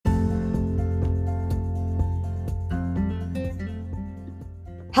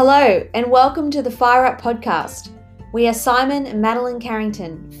Hello, and welcome to the Fire Up podcast. We are Simon and Madeline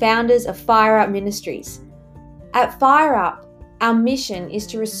Carrington, founders of Fire Up Ministries. At Fire Up, our mission is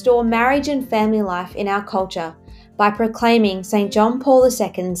to restore marriage and family life in our culture by proclaiming St. John Paul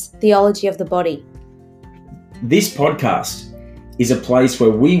II's theology of the body. This podcast is a place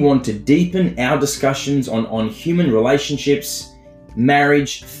where we want to deepen our discussions on human relationships,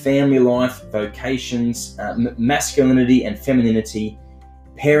 marriage, family life, vocations, masculinity and femininity,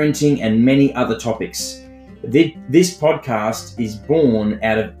 parenting, and many other topics. This podcast is born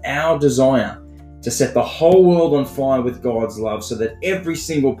out of our desire to set the whole world on fire with God's love so that every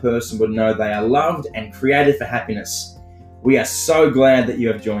single person would know they are loved and created for happiness. We are so glad that you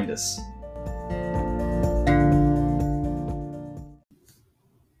have joined us.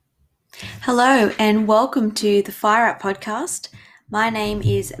 Hello, and welcome to the Fire Up podcast. My name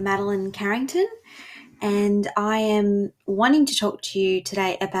is Madeline Carrington, and I am wanting to talk to you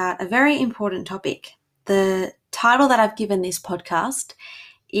today about a very important topic. The title that I've given this podcast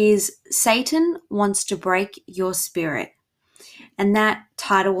is Satan Wants to Break Your Spirit. And that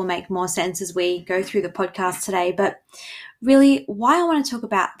title will make more sense as we go through the podcast today. But really, why I want to talk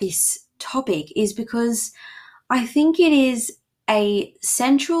about this topic is because I think it is a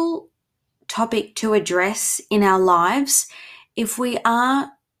central topic to address in our lives if we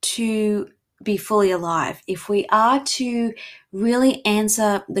are to be fully alive, if we are to really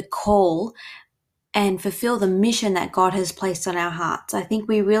answer the call and fulfill the mission that God has placed on our hearts. I think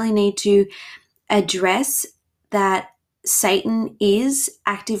we really need to address that Satan is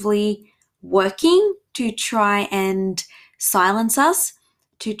actively working to try and silence us,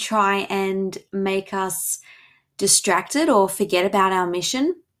 to try and make us distracted or forget about our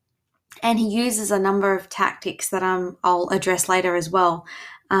mission. And he uses a number of tactics that I'll address later as well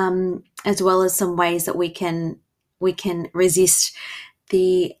as some ways that we can resist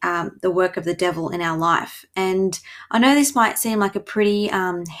the work of the devil in our life. And I know this might seem like a pretty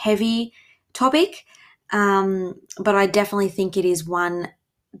heavy topic, but I definitely think it is one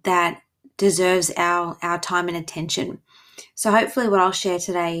that deserves our time and attention. So hopefully what I'll share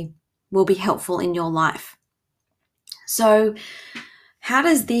today will be helpful in your life. So how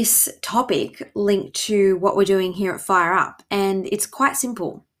does this topic link to what we're doing here at Fire Up? And it's quite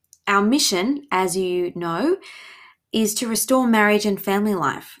simple. Our mission, as you know, is to restore marriage and family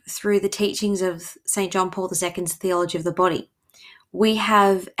life through the teachings of St. John Paul II's theology of the body. We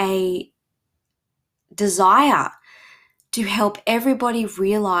have a desire to help everybody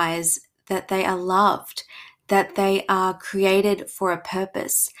realize that they are loved, that they are created for a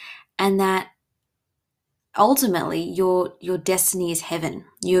purpose, and that ultimately your destiny is heaven.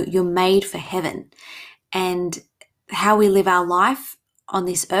 You're made for heaven, and how we live our life on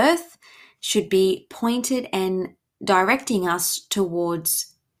this earth should be pointed and directing us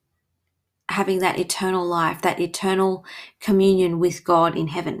towards having that eternal life, that eternal communion with God in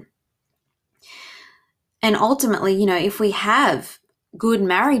heaven. And ultimately, if we have good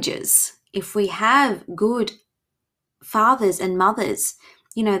marriages, if we have good fathers and mothers,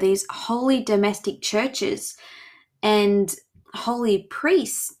 these holy domestic churches and holy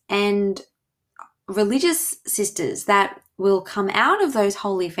priests and religious sisters that will come out of those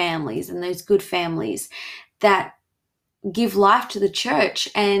holy families and those good families that give life to the church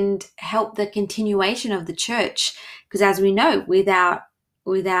and help the continuation of the church. Because as we know, without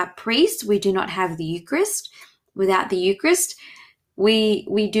priests, we do not have the Eucharist. Without the Eucharist,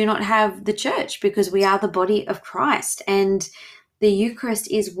 we do not have the church, because we are the body of Christ. And the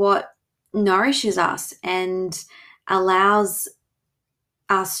Eucharist is what nourishes us and allows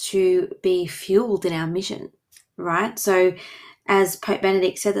us to be fueled in our mission, right? So as Pope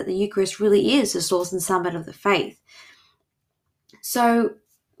Benedict said, that the Eucharist really is the source and summit of the faith. So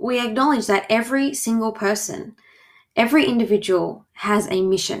we acknowledge that every single person, every individual has a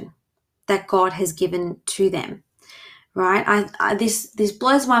mission that God has given to them, right? This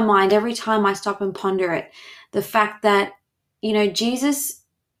blows my mind every time I stop and ponder it. The fact that,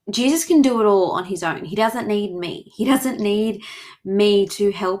 Jesus can do it all on his own. He doesn't need me. He doesn't need me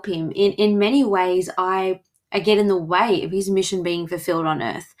to help him. In many ways, I get in the way of his mission being fulfilled on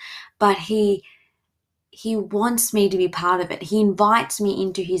earth, but he wants me to be part of it. He invites me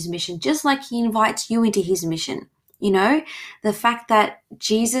into his mission, just like he invites you into his mission. The fact that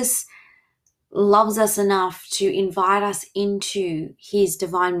Jesus loves us enough to invite us into his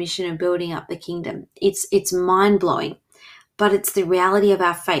divine mission of building up the kingdom. It's mind-blowing, but it's the reality of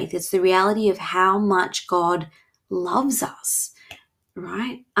our faith. It's the reality of how much God loves us,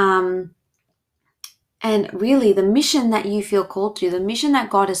 right? And really, the mission that you feel called to, the mission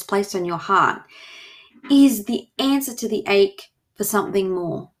that God has placed on your heart, is the answer to the ache for something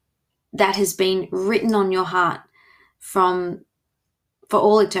more that has been written on your heart for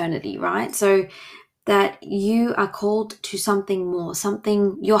all eternity, right? So that you are called to something more,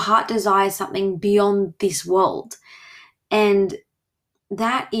 something, your heart desires something beyond this world. And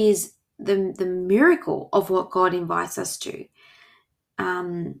that is the miracle of what God invites us to,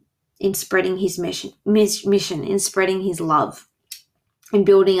 in spreading his mission, in spreading his love, in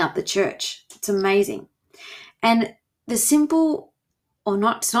building up the church. It's amazing. And the simple, or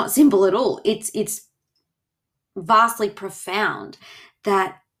not, it's not simple at all. It's vastly profound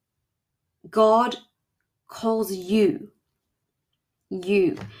that God calls you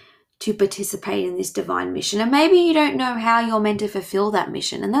to participate in this divine mission. And maybe you don't know how you're meant to fulfill that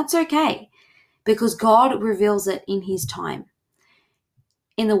mission, and that's okay, because God reveals it in his time,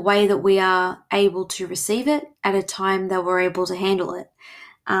 in the way that we are able to receive it at a time that we're able to handle it.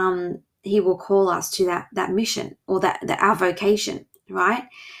 He will call us to that mission, or that our vocation, right?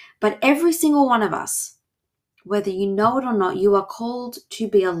 But every single one of us, whether you know it or not, you are called to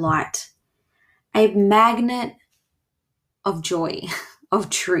be a light, a magnet of joy, of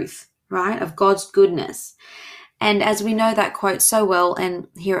truth, right? Of God's goodness. And as we know that quote so well, and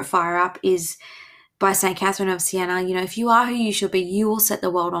here at Fire Up, is by St. Catherine of Siena, if you are who you should be, you will set the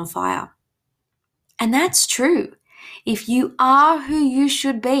world on fire. And that's true. If you are who you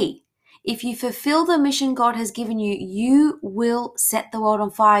should be, if you fulfill the mission God has given you, you will set the world on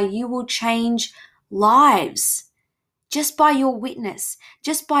fire. You will change lives just by your witness,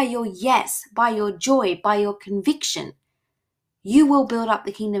 just by your yes, by your joy, by your conviction. You will build up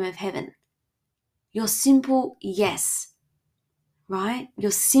the kingdom of heaven. Your simple yes, right?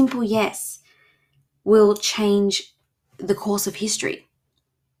 Your simple yes will change the course of history,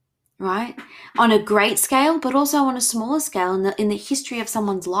 right? On a great scale, but also on a smaller scale in the history of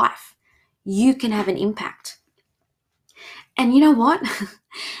someone's life. You can have an impact. And you know what?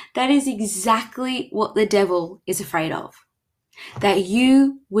 That is exactly what the devil is afraid of. That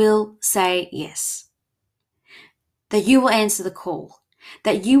you will say yes. That you will answer the call.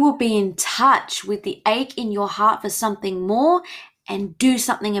 That you will be in touch with the ache in your heart for something more and do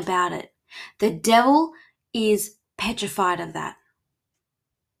something about it. The devil is petrified of that.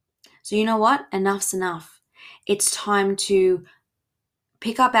 So you know what? Enough's enough. It's time to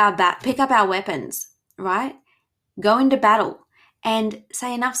pick up our weapons, right? Go into battle and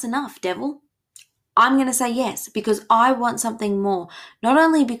say enough's enough, devil. I'm going to say yes, because I want something more. Not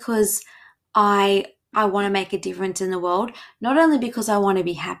only because I want to make a difference in the world, not only because I want to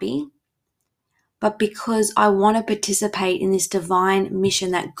be happy, but because I want to participate in this divine mission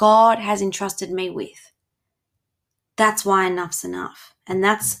that God has entrusted me with. That's why enough's enough. And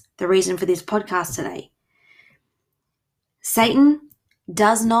that's the reason for this podcast today. Satan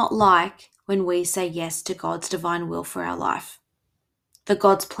does not like when we say yes to God's divine will for our life, for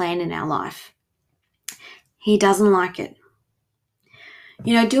God's plan in our life. He doesn't like it.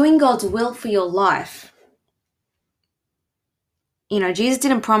 Doing God's will for your life, Jesus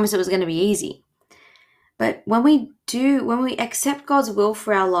didn't promise it was going to be easy. But when we accept God's will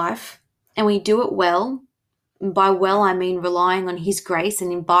for our life and we do it well, and by well I mean relying on his grace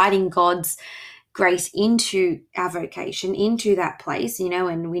and inviting God's grace into our vocation, into that place,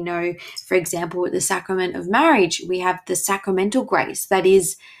 and we know, for example, with the sacrament of marriage, we have the sacramental grace that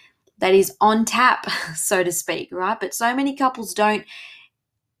is on tap, so to speak, right? But so many couples don't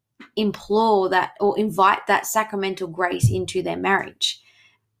implore that or invite that sacramental grace into their marriage,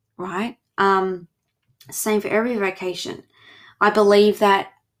 right? Same for every vocation. I believe that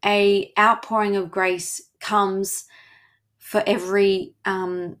a outpouring of grace comes for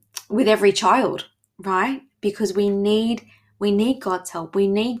with every child, right? Because we need God's help. We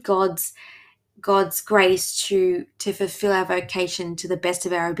need God's grace to fulfill our vocation to the best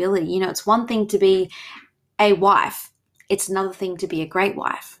of our ability. It's one thing to be a wife. It's another thing to be a great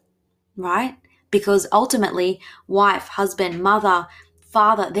wife, right? Because ultimately, wife, husband, mother,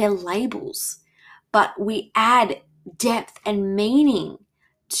 father, they're labels. But we add depth and meaning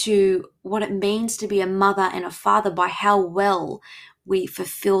to what it means to be a mother and a father by how well we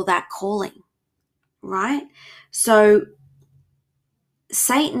fulfill that calling, right? So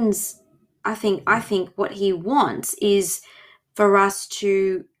Satan's, I think what he wants is for us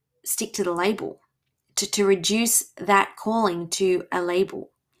to stick to the label, to reduce that calling to a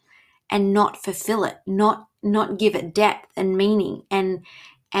label and not fulfill it, not give it depth and meaning and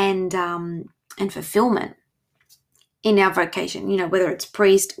fulfillment in our vocation, whether it's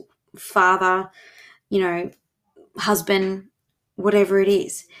priest, father, husband, whatever it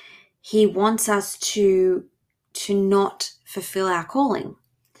is. He wants us to not fulfill our calling.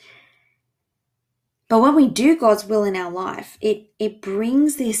 But when we do God's will in our life, it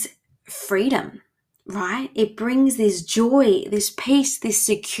brings this freedom, right? It brings this joy, this peace, this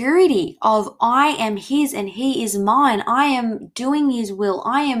security of I am His and He is mine. I am doing His will.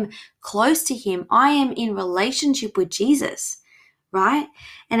 I am close to Him. I am in relationship with Jesus, right?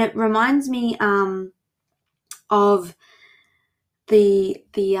 And it reminds me of the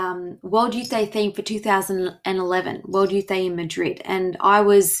World Youth Day theme for 2011, World Youth Day in Madrid. And I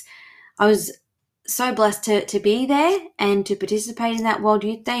was so blessed to be there and to participate in that World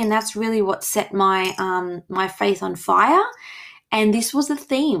Youth Day. And that's really what set my my faith on fire. And this was the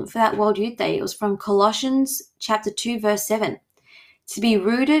theme for that World Youth Day. It was from Colossians chapter 2, verse 7. To be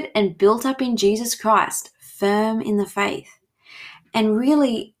rooted and built up in Jesus Christ, firm in the faith. And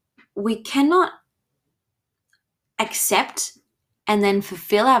really, we cannot accept and then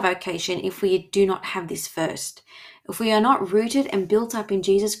fulfill our vocation if we do not have this first. If we are not rooted and built up in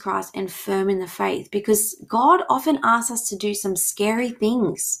Jesus Christ and firm in the faith, because God often asks us to do some scary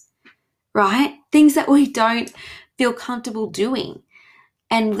things, right? Things that we don't feel comfortable doing.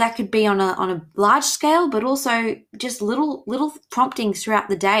 And that could be on a large scale, but also just little promptings throughout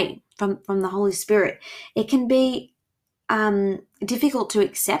the day from the Holy Spirit. It can be difficult to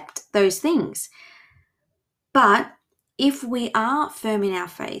accept those things. But if we are firm in our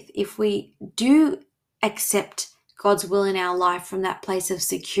faith, if we do accept God's will in our life from that place of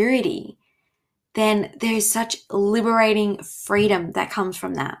security, then there is such liberating freedom that comes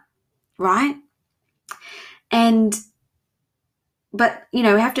from that, right? But we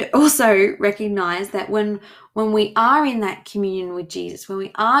have to also recognize that when we are in that communion with Jesus, when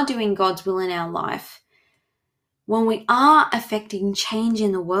we are doing God's will in our life, when we are affecting change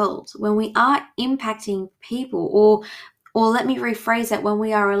in the world, when we are impacting people, or let me rephrase that, when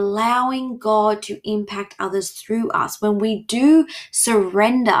we are allowing God to impact others through us, when we do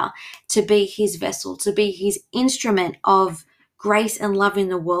surrender to be His vessel, to be His instrument of grace and love in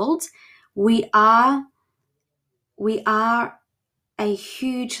the world, we are a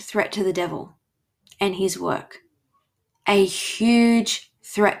huge threat to the devil and his work. A huge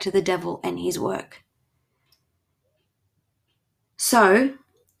threat to the devil and his work. So,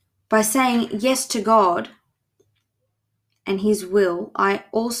 by saying yes to God and His will, I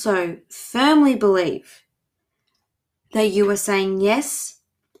also firmly believe that you are saying yes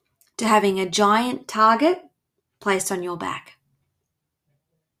to having a giant target placed on your back.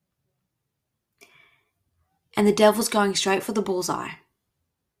 And the devil's going straight for the bullseye.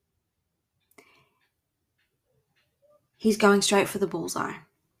 He's going straight for the bullseye.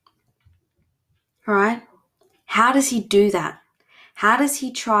 All right? How does he do that? How does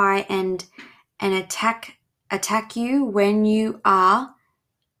he try and attack you when you are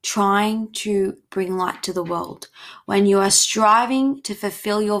trying to bring light to the world, when you are striving to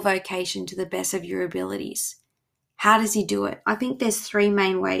fulfill your vocation to the best of your abilities? How does he do it? I think there's four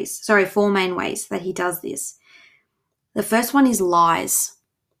main ways that he does this. The first one is lies,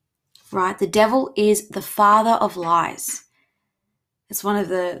 right? The devil is the father of lies. It's one of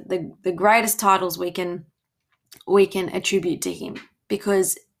the greatest titles we can attribute to him,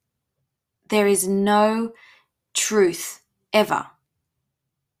 because there is no truth ever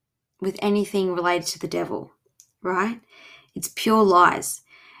with anything related to the devil, right? It's pure lies.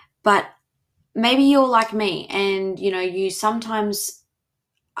 But maybe you're like me and, you sometimes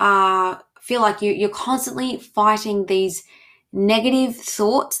feel like you're constantly fighting these negative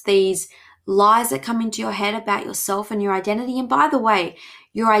thoughts, these lies that come into your head about yourself and your identity. And by the way,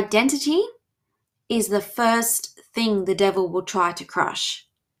 your identity is the first thing the devil will try to crush.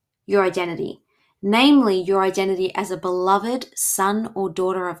 Your identity. Namely, your identity as a beloved son or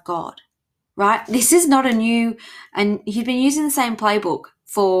daughter of God, right? This is not a new, and he's been using the same playbook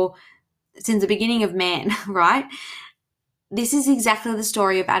since the beginning of man, right? This is exactly the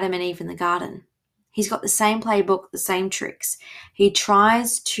story of Adam and Eve in the garden. He's got the same playbook, the same tricks. He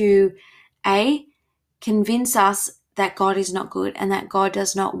tries to, convince us that God is not good and that God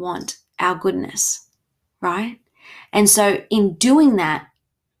does not want our goodness, right? And so in doing that,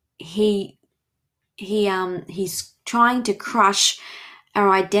 he's trying to crush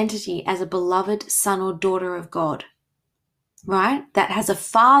our identity as a beloved son or daughter of God, right? That has a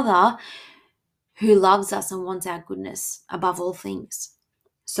father who loves us and wants our goodness above all things.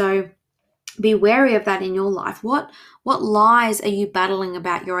 So be wary of that in your life. What lies are you battling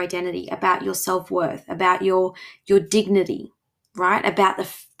about your identity, about your self-worth, about your dignity, right? About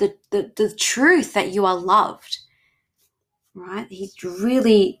the truth that you are loved, right?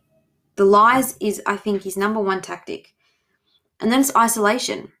 The lies is, I think, his number one tactic. And then it's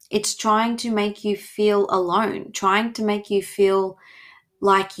isolation. It's trying to make you feel alone, trying to make you feel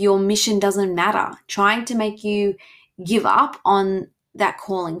like your mission doesn't matter, trying to make you give up on that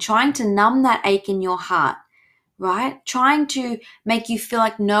calling, trying to numb that ache in your heart, right? Trying to make you feel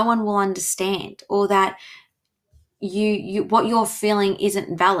like no one will understand, or that you what you're feeling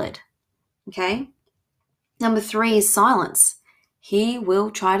isn't valid. Okay? Number 3 is silence. He will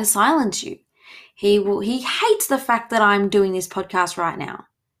try to silence you. He hates the fact that I'm doing this podcast right now.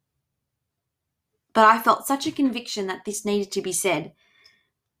 But I felt such a conviction that this needed to be said.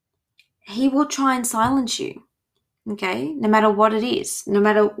 He will try and silence you. Okay? No matter what it is, no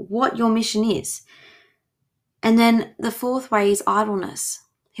matter what your mission is. And then the 4th way is idleness.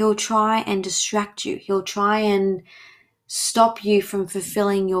 He'll try and distract you. He'll try and stop you from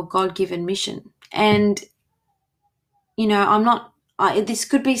fulfilling your God-given mission. And, this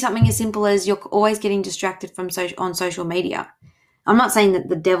could be something as simple as you're always getting distracted on social media. I'm not saying that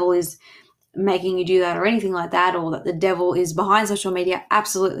the devil is making you do that or anything like that, or that the devil is behind social media.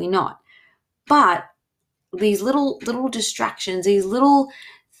 Absolutely not. But these little distractions, these little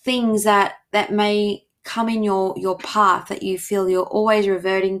things that may come in your path that you feel you're always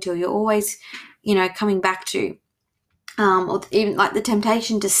reverting to, you're always, coming back to, or even like the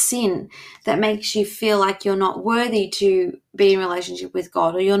temptation to sin that makes you feel like you're not worthy to be in relationship with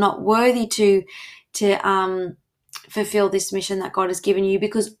God, or you're not worthy to fulfill this mission that God has given you,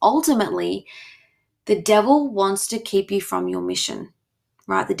 because ultimately the devil wants to keep you from your mission,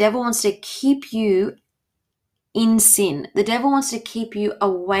 right? The devil wants to keep you in sin. The devil wants to keep you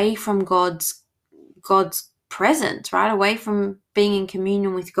away from God's presence, right? Away from being in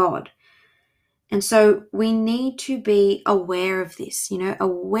communion with God. And so we need to be aware of this.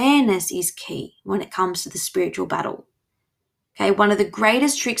 Awareness is key when it comes to the spiritual battle. Okay, one of the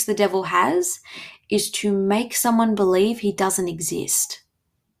greatest tricks the devil has is to make someone believe he doesn't exist.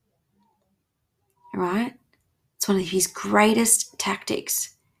 All right? It's one of his greatest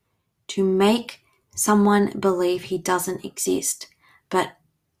tactics, to make someone believe he doesn't exist. But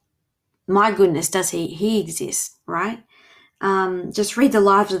my goodness, does he exists, right? Just read the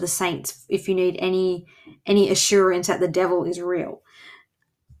lives of the saints if you need any assurance that the devil is real.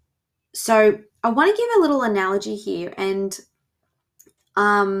 So I want to give a little analogy here, and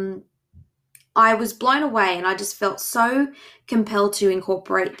I was blown away, and I just felt so compelled to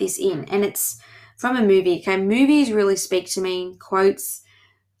incorporate this in. And it's from a movie. Okay, movies really speak to me. Quotes,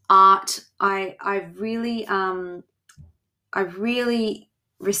 art. I really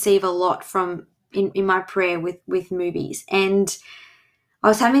receive a lot from in my prayer with movies. And I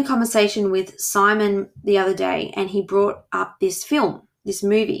was having a conversation with Simon the other day, and he brought up this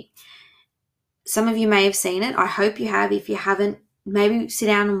movie. Some of you may have seen it. I hope you have. If you haven't, maybe sit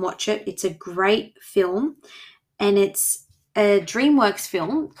down and watch it. It's a great film, and it's a DreamWorks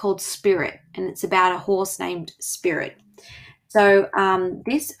film called Spirit, and it's about a horse named Spirit. So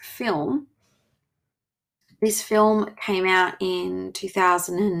this film came out in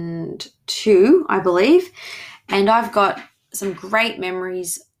 2002, I believe, and I've got some great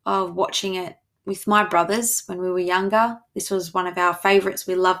memories of watching it with my brothers when we were younger. This was one of our favorites.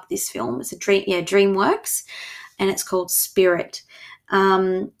 We loved this film. It's DreamWorks, and it's called Spirit.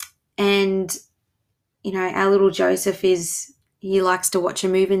 And our little Joseph he likes to watch a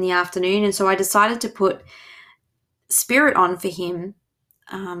movie in the afternoon, and so I decided to put Spirit on for him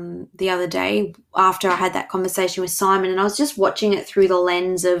the other day after I had that conversation with Simon, and I was just watching it through the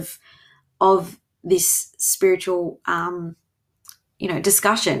lens of this spiritual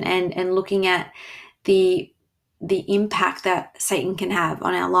discussion, and looking at the impact that Satan can have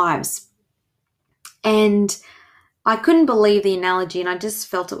on our lives. And I couldn't believe the analogy, and I just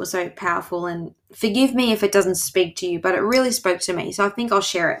felt it was so powerful. And forgive me if it doesn't speak to you, but it really spoke to me, so I think I'll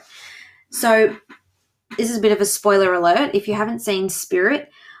share it. So this is a bit of a spoiler alert. If you haven't seen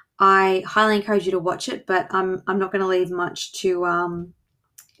Spirit, I highly encourage you to watch it, but I'm not going to leave much to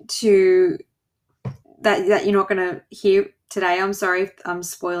that you're not going to hear today. I'm sorry if I'm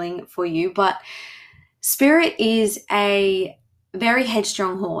spoiling it for you, but Spirit is a very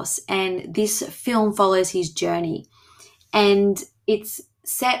headstrong horse, and this film follows his journey, and it's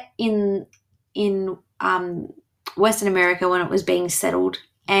set in Western America when it was being settled,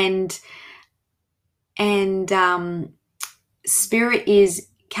 and Spirit is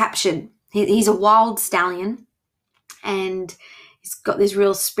captured. He's a wild stallion, and he's got this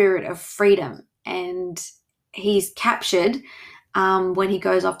real spirit of freedom, and he's captured when he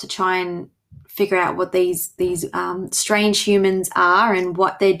goes off to try and figure out what these strange humans are and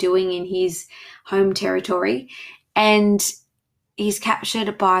what they're doing in his home territory. And he's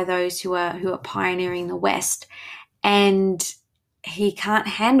captured by those who are pioneering the West, and he can't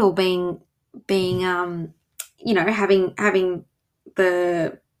handle being having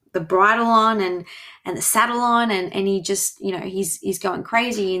the bridle on and the saddle on, and he just, he's going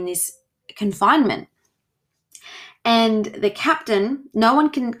crazy in this confinement. And the captain, no one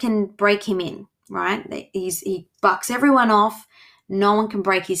can break him in, right? He bucks everyone off. No one can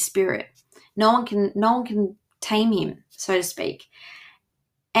break his spirit. No one can tame him, so to speak.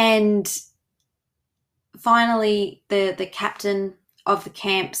 And finally, the captain of the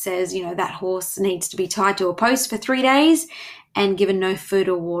camp says, that horse needs to be tied to a post for 3 days and given no food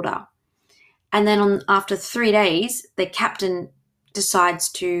or water. And then after 3 days, the captain decides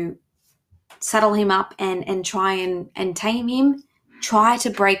to saddle him up and try and tame him, try to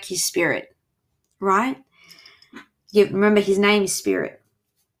break his spirit, right? Remember, his name is Spirit.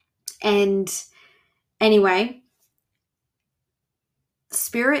 And anyway,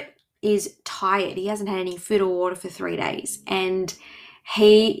 Spirit is tired. He hasn't had any food or water for 3 days. And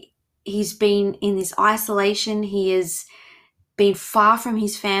he's been in this isolation. He has been far from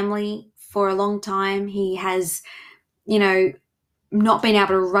his family for a long time. He has, not been able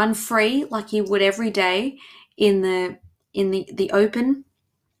to run free like he would every day in the open.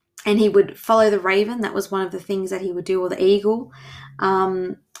 And he would follow the raven. That was one of the things that he would do, or the eagle,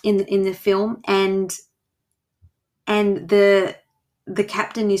 in the film. And the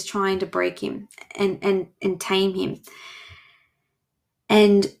captain is trying to break him and tame him.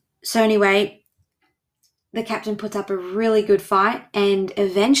 And so anyway, the captain puts up a really good fight, and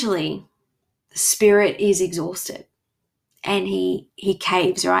eventually Spirit is exhausted and he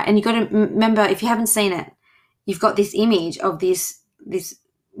caves, right? And you got to remember, if you haven't seen it, you've got this image of this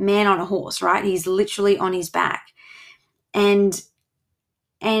man on a horse, right? He's literally on his back, and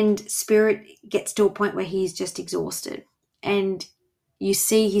Spirit gets to a point where he's just exhausted, and you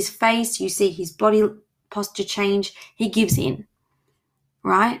see his face, you see his body posture change. He gives in,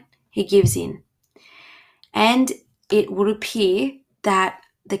 right? He gives in. And it would appear that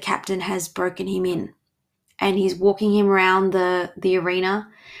the captain has broken him in, and he's walking him around the arena,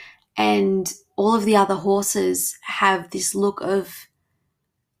 and all of the other horses have this look of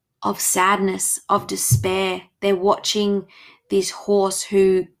sadness, of despair. They're watching this horse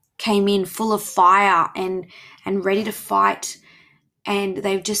who came in full of fire and ready to fight, and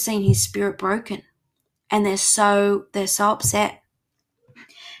they've just seen his spirit broken, and they're so upset.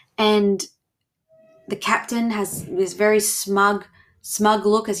 And the captain has this very smug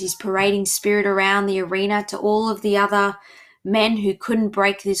look as he's parading Spirit around the arena to all of the other men who couldn't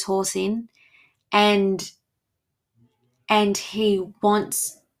break this horse in, and he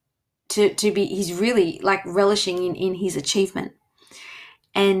wants to be, he's really like relishing in his achievement.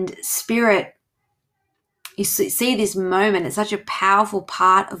 And Spirit, you see this moment, it's such a powerful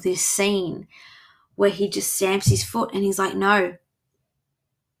part of this scene where he just stamps his foot and he's like, no,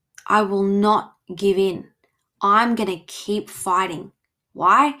 I will not give in. I'm going to keep fighting.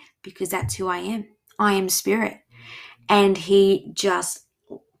 Why? Because that's who I am. I am Spirit. And he just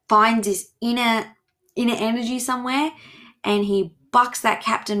finds this inner energy somewhere, and he bucks that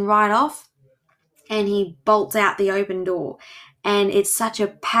captain right off, and he bolts out the open door. And it's such a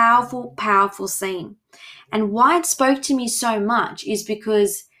powerful, powerful scene. And why it spoke to me so much is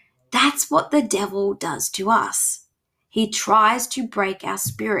because that's what the devil does to us. He tries to break our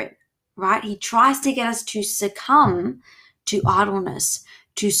spirit, right? He tries to get us to succumb to idleness,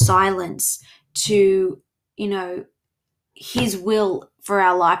 to silence, to, his will for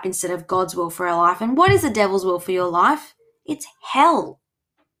our life instead of God's will for our life. And what is the devil's will for your life? It's hell.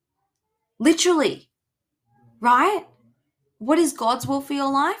 Literally, right? What is God's will for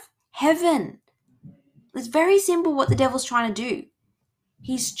your life? Heaven. It's very simple what the devil's trying to do.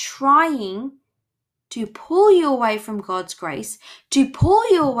 He's trying to pull you away from God's grace, to pull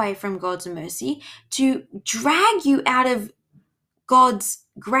you away from God's mercy, to drag you out of God's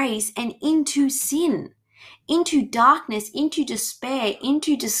grace and into sin, into darkness, into despair,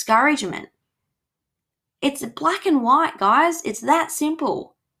 into discouragement. It's black and white, guys. It's that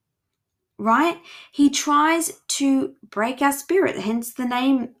simple, right? He tries to break our spirit, hence the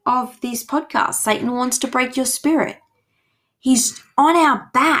name of this podcast. Satan wants to break your spirit. He's on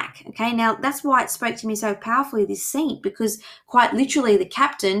our back, okay? Now, that's why it spoke to me so powerfully, this scene, because quite literally the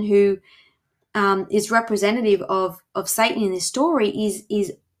captain, who is representative of Satan in this story,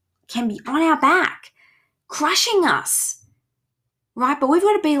 is can be on our back, crushing us, right? But we've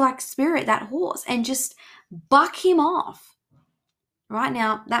got to be like Spirit, that horse, and just buck him off. Right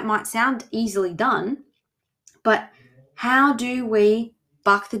now, that might sound easily done, but how do we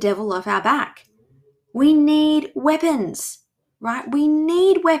buck the devil off our back? We need weapons, right? We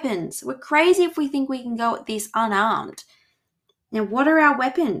need weapons. We're crazy if we think we can go at this unarmed. Now, what are our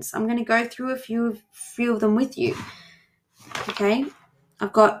weapons? I'm going to go through a few of them with you. Okay,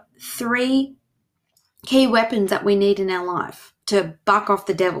 I've got 3 key weapons that we need in our life to buck off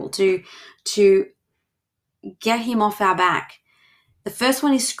the devil, to get him off our back. The first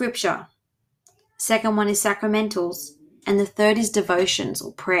one is scripture. Second one is sacramentals. And the third is devotions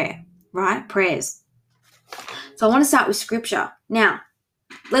or prayer, right? Prayers. So I want to start with scripture. Now,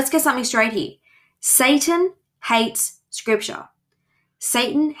 let's get something straight here. Satan hates scripture.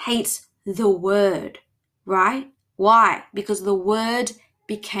 Satan hates the word, right? Why? Because the word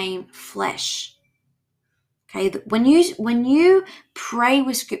became flesh. Okay, when you pray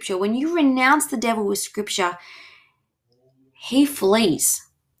with scripture, when you renounce the devil with scripture, he flees,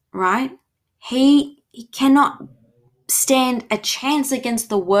 right? He cannot stand a chance against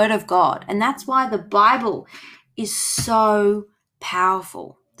the word of God. And that's why the Bible is so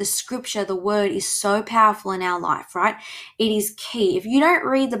powerful. The scripture, the word is so powerful in our life, right? It is key. If you don't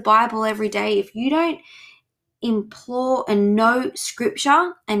read the Bible every day, if you don't implore and know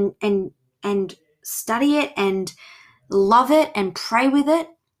scripture and study it and love it and pray with it,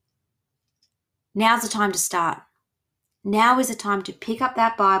 now's the time to start. Now is the time to pick up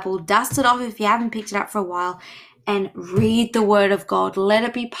that Bible, dust it off if you haven't picked it up for a while, and read the word of God. Let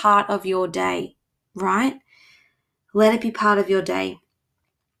it be part of your day, right? Let it be part of your day.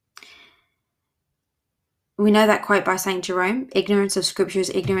 We know that quote by St. Jerome, ignorance of scripture is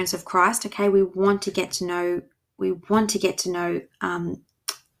ignorance of Christ. Okay, we want to get to know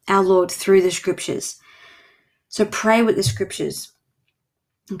our Lord through the scriptures. So pray with the scriptures.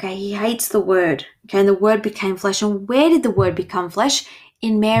 Okay, he hates the word. Okay, and the word became flesh. And where did the word become flesh?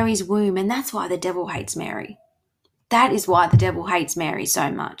 In Mary's womb. And that's why the devil hates Mary. That is why the devil hates Mary so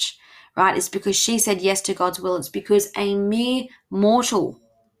much, right? It's because she said yes to God's will. It's because a mere mortal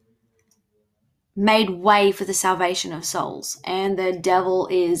made way for the salvation of souls. And the devil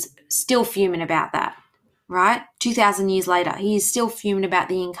is still fuming about that, right? 2,000 years later, he is still fuming about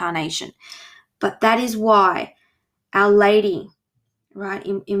the incarnation. But that is why Our Lady, right,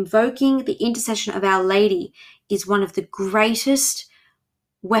 invoking the intercession of Our Lady is one of the greatest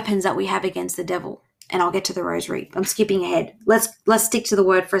weapons that we have against the devil. And I'll get to the rosary. I'm skipping ahead. Let's stick to the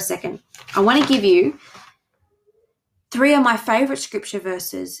word for a second. I want to give you 3 of my favorite scripture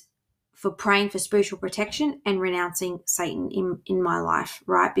verses for praying for spiritual protection and renouncing Satan in my life,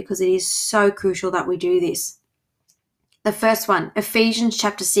 right? Because it is so crucial that we do this. The first one, Ephesians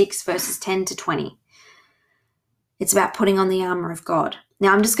chapter 6, verses 10 to 20. It's about putting on the armor of God.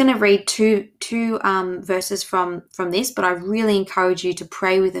 Now, I'm just going to read two verses from this, but I really encourage you to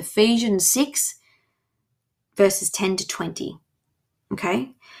pray with Ephesians 6, verses 10 to 20.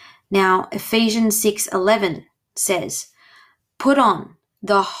 Okay? Now, Ephesians 6:11 says, "Put on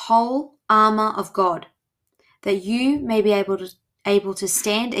the whole armor of God, that you may be able to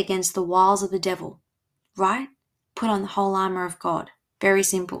stand against the wiles of the devil." Right? Put on the whole armor of God. Very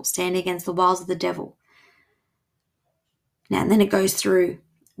simple. Stand against the wiles of the devil. Now, and then it goes through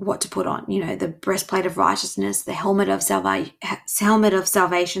what to put on. You know, the breastplate of righteousness, the helmet of salvation.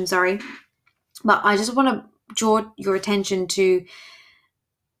 But I just want to draw your attention to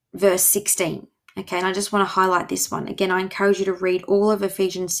verse 16. Okay, and I just want to highlight this one. Again, I encourage you to read all of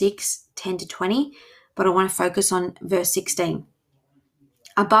Ephesians 6, 10 to 20, but I want to focus on verse 16.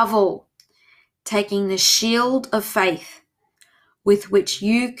 "Above all, taking the shield of faith, with which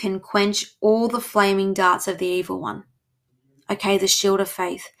you can quench all the flaming darts of the evil one." Okay, the shield of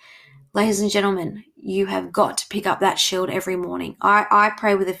faith. Ladies and gentlemen, you have got to pick up that shield every morning. I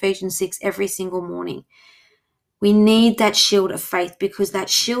pray with Ephesians 6 every single morning. We need that shield of faith, because that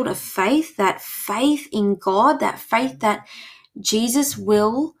shield of faith, that faith in God, that faith that Jesus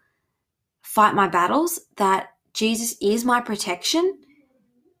will fight my battles, that Jesus is my protection,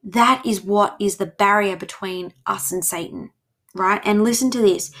 that is what is the barrier between us and Satan, right? And listen to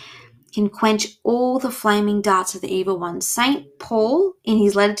this. Can quench all the flaming darts of the evil one. St. Paul, in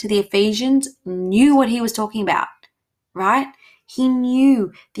his letter to the Ephesians, knew what he was talking about, right? He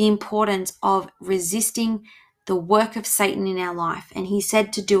knew the importance of resisting the work of Satan in our life, and he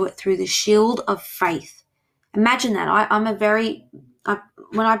said to do it through the shield of faith. Imagine that.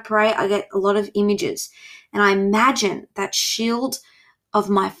 When I pray, I get a lot of images, and I imagine that shield of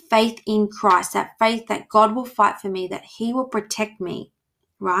my faith in Christ, that faith that God will fight for me, that he will protect me,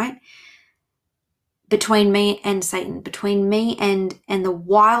 right? Between me and Satan, between me and the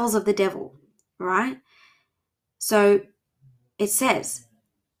wiles of the devil, right? So it says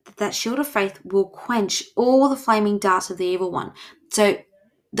that shield of faith will quench all the flaming darts of the evil one. So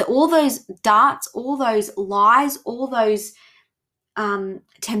all those darts, all those lies, all those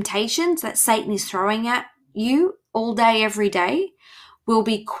temptations that Satan is throwing at you all day, every day, will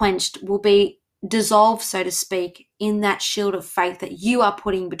be quenched, will be dissolve, so to speak, in that shield of faith that you are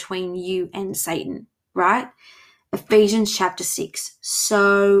putting between you and Satan, right? Ephesians chapter 6.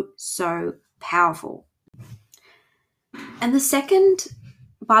 So powerful. And the second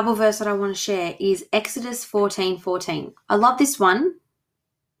Bible verse that I want to share is Exodus 14:14. I love this one.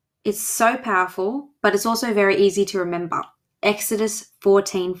 It's so powerful, but it's also very easy to remember. Exodus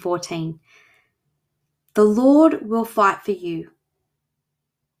 14:14. The Lord will fight for you.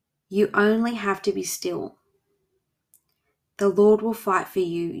 You only have to be still. The Lord will fight for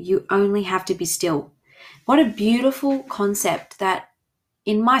you. You only have to be still. What a beautiful concept that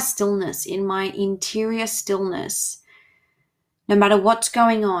in my stillness, in my interior stillness, no matter what's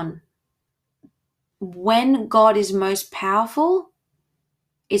going on, when God is most powerful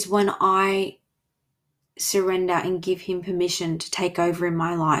is when I surrender and give him permission to take over in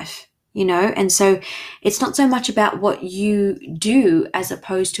my life, And so it's not so much about what you do as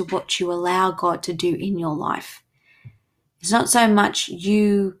opposed to what you allow God to do in your life. It's not so much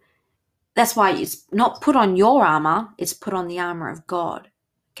that's why it's not put on your armor, it's put on the armor of God.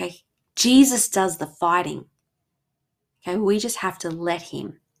 Okay. Jesus does the fighting. Okay. We just have to let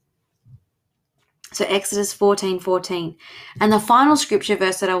him. So Exodus 14:14. And the final scripture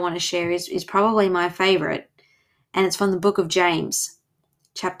verse that I want to share is probably my favorite. And it's from the book of James,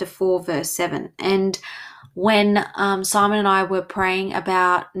 chapter 4, verse 7. And when Simon and I were praying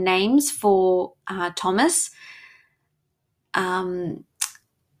about names for Thomas,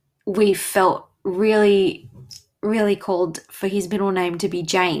 we felt really, really called for his middle name to be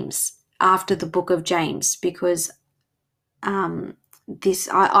James, after the book of James, because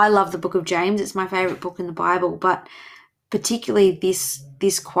I love the book of James. It's my favorite book in the Bible, but particularly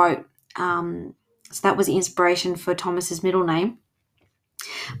this quote. So that was the inspiration for Thomas's middle name.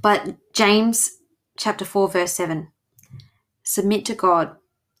 But James chapter 4, verse 7, submit to God,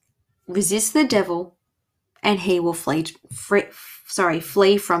 resist the devil, and he will flee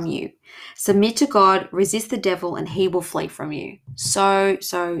from you. Submit to God, resist the devil, and he will flee from you. So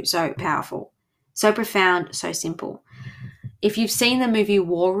powerful, so profound, so simple. If you've seen the movie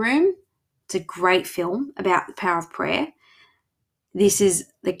War Room, it's a great film about the power of prayer. This is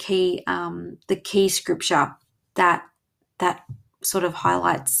the key scripture that sort of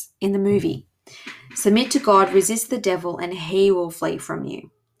highlights in the movie. Submit to God, resist the devil, and he will flee from you.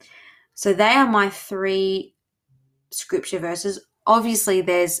 So they are my 3 scripture verses. Obviously,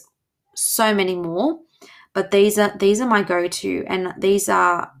 there's so many more, but these are my go-to, and these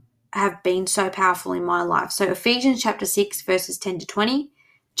have been so powerful in my life. So Ephesians chapter 6, verses 10 to 20,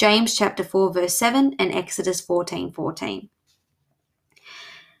 James chapter 4, verse 7, and Exodus 14:14.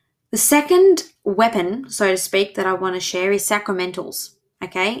 The second weapon, so to speak, that I want to share is sacramentals,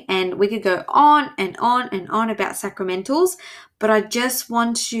 okay? And we could go on and on and on about sacramentals, but I just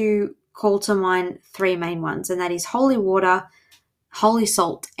want to call to mind 3 main ones, and that is holy water, holy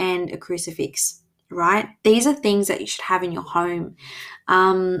salt, and a crucifix, right? These are things that you should have in your home.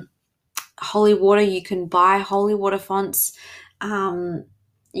 Holy water, you can buy holy water fonts. You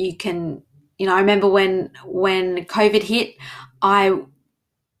can, I remember when COVID hit, I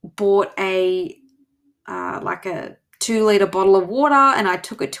bought a 2-liter bottle of water, and I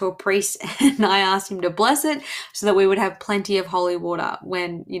took it to a priest and I asked him to bless it so that we would have plenty of holy water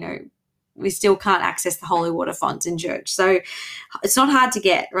when, we still can't access the holy water fonts in church. So it's not hard to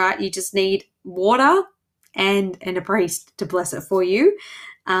get, right? You just need water and a priest to bless it for you.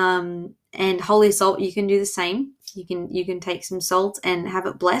 And holy salt, you can do the same. You can take some salt and have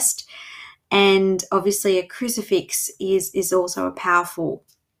it blessed. And obviously a crucifix is also a powerful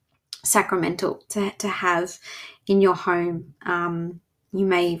sacramental to have in your home. You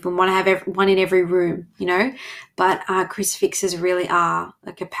may even want to have one in every room, but crucifixes really are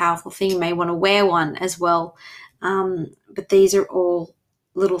like a powerful thing. You may want to wear one as well. But these are all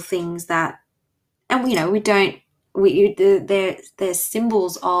little things that, and they're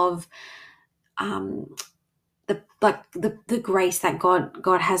symbols of the grace that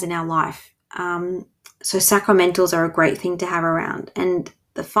God has in our life. So sacramentals are a great thing to have around. And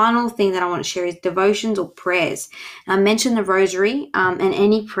the final thing that I want to share is devotions or prayers. I mentioned the rosary and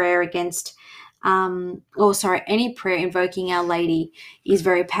any prayer any prayer invoking Our Lady is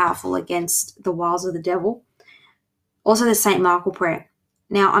very powerful against the wiles of the devil. Also the St. Michael prayer.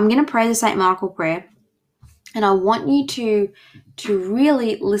 Now I'm going to pray the St. Michael prayer, and I want you to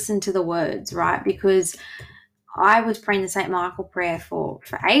really listen to the words, right? Because I was praying the St. Michael prayer for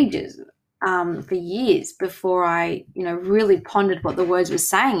ages. For years before I, really pondered what the words were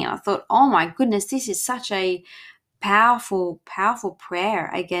saying. And I thought, oh my goodness, this is such a powerful, powerful prayer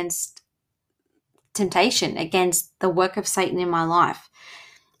against temptation, against the work of Satan in my life.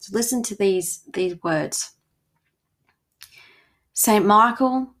 So listen to these words. Saint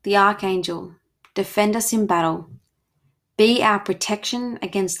Michael, the Archangel, defend us in battle. Be our protection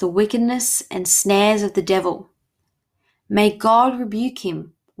against the wickedness and snares of the devil. May God rebuke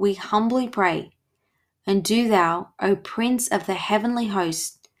him, we humbly pray. And do thou, O Prince of the heavenly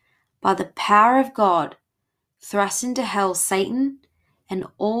host, by the power of God, thrust into hell Satan and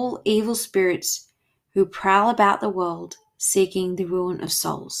all evil spirits who prowl about the world seeking the ruin of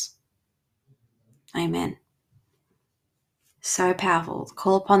souls. Amen. So powerful.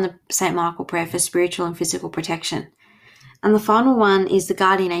 Call upon the St. Michael prayer for spiritual and physical protection. And the final one is the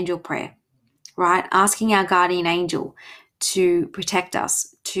guardian angel prayer, right? Asking our guardian angel to protect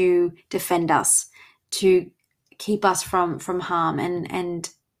us, to defend us, to keep us from harm and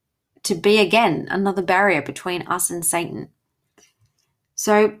to be, again, another barrier between us and Satan.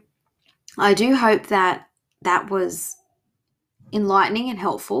 So I do hope that was enlightening and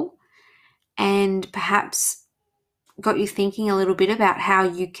helpful, and perhaps got you thinking a little bit about how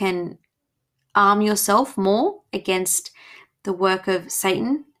you can arm yourself more against the work of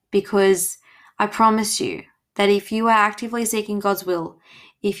Satan, because I promise you that if you are actively seeking God's will,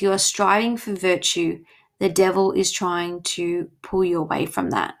 if you are striving for virtue, the devil is trying to pull you away from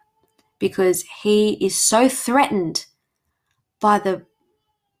that, because he is so threatened by the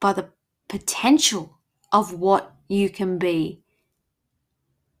potential of what you can be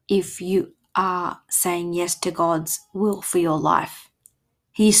if you are saying yes to God's will for your life.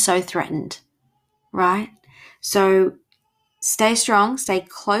 He's so threatened, right? So stay strong, stay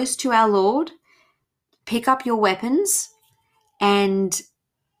close to our Lord, pick up your weapons, and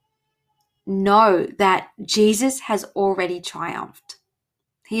know that Jesus has already triumphed.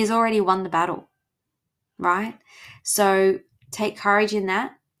 He has already won the battle, right? So take courage in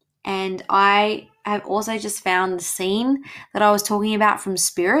that. And I have also just found the scene that I was talking about from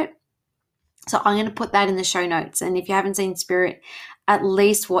Spirit. So I'm going to put that in the show notes. And if you haven't seen Spirit, at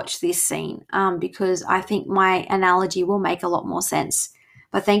least watch this scene, because I think my analogy will make a lot more sense.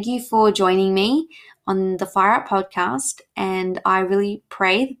 But thank you for joining me on the Fire Up podcast. And I really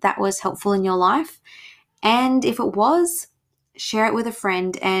pray that was helpful in your life. And if it was, share it with a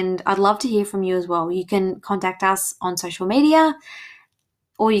friend. And I'd love to hear from you as well. You can contact us on social media,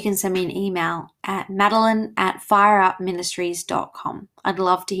 or you can send me an email at madeline@fireupministries.com. I'd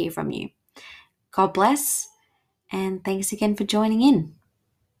love to hear from you. God bless, and thanks again for joining in.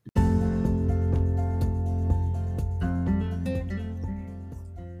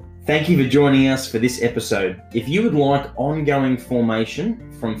 Thank you for joining us for this episode. If you would like ongoing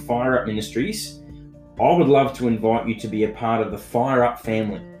formation from Fire Up Ministries, I would love to invite you to be a part of the Fire Up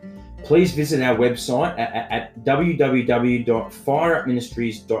family. Please visit our website at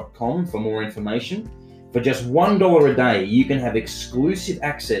www.fireupministries.com for more information. For just $1 a day, you can have exclusive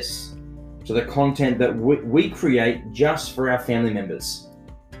access to the content that we create just for our family members.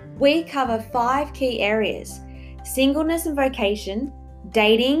 We cover 5 key areas: singleness and vocation,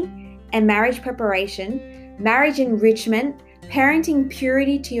 dating and marriage preparation, marriage enrichment, parenting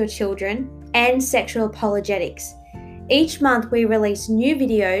purity to your children, and sexual apologetics. Each month we release new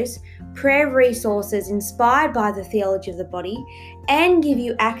videos, prayer resources inspired by the theology of the body, and give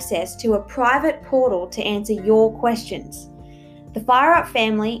you access to a private portal to answer your questions. The Fire Up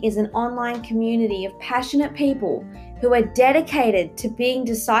family is an online community of passionate people who are dedicated to being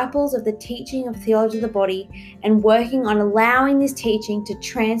disciples of the teaching of theology of the body and working on allowing this teaching to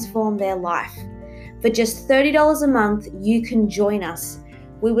transform their life. For just $30 a month, you can join us.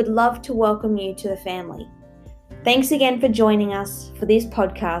 We would love to welcome you to the family. Thanks again for joining us for this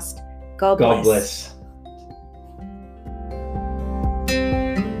podcast. God bless.